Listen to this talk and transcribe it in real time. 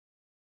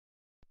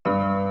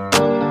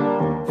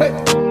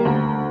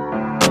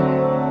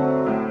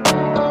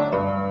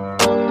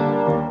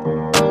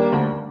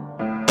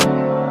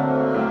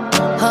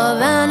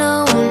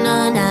Havana, ooh,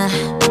 nah, nah.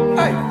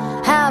 Hey.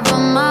 Half of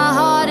my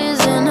heart is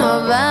in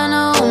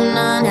Havana, ooh,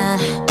 nah, nah.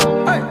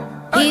 Hey.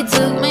 Hey. He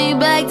took me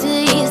back to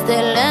East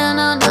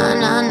Atlanta, nah,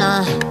 nah,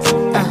 nah.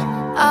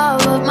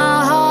 All of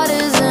my heart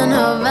is in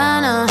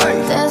Havana.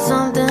 Hey. There's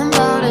something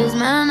about his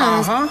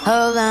manners.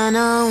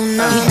 Havana, ooh,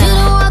 nah, nah. He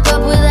didn't walk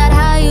up with that,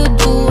 how you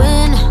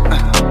doing?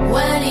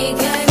 When he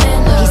came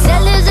in, he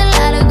said there's a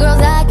lot of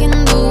girls I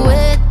can do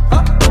it,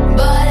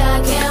 but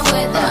I can't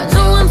with that.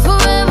 Doing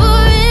forever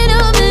in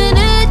a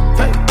minute.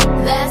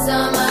 That's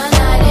on my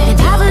night. And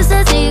Papa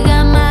says he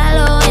got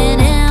malo in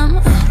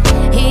him.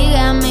 He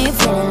got me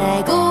feeling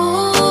like ooh.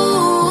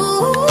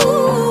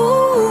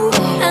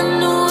 I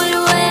knew it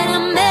when I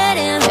met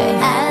him.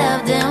 I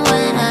loved him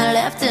when I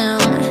left him.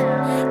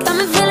 Got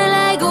me feeling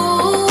like ooh.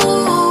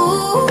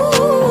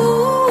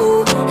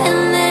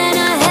 And then I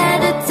had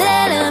to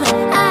tell him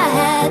I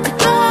had to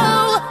go.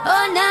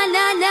 Oh, nah,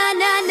 nah, nah,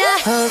 nah, nah.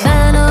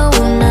 Havana,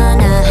 ooh, nah,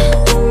 nah.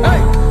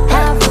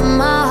 Half of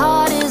my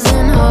heart is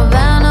in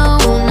Havana,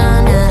 ooh,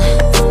 nah, nah.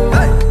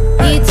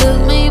 He took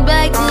me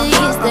back to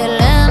East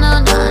Atlanta,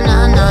 nah,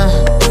 nah, nah.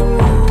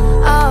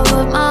 All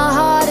of my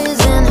heart is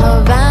in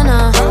Havana.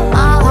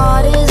 My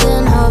heart is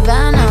in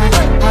Havana.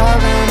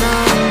 Havana,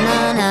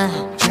 nah, nah.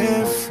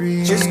 Jeffrey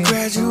just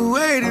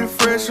graduated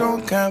fresh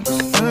on campus.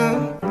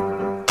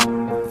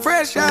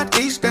 Fresh out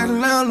East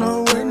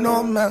Atlanta with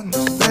no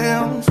mountains.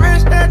 Damn,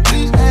 fresh out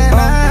East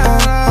Atlanta.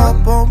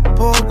 Up on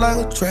board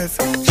like a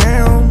traffic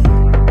jam.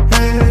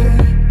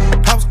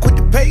 Yeah. I was quick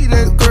to pay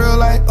that girl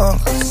like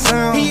Uncle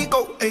Sam. Here you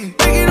go, ayy,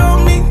 take it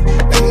on me.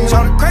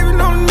 Shout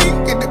craving on me,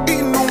 get the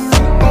beating on me,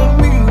 on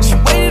me. She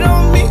waited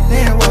on me,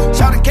 yeah, well,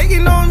 shout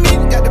caking on me,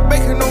 got the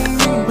bacon on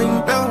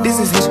me. This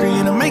is history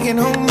in the making,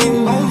 on me.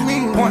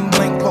 Point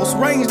blank, close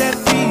range, that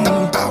feed.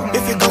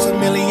 If it goes a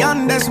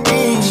million, that's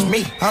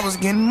me. I was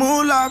getting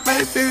moolah,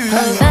 baby.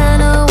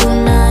 Havana, ooh,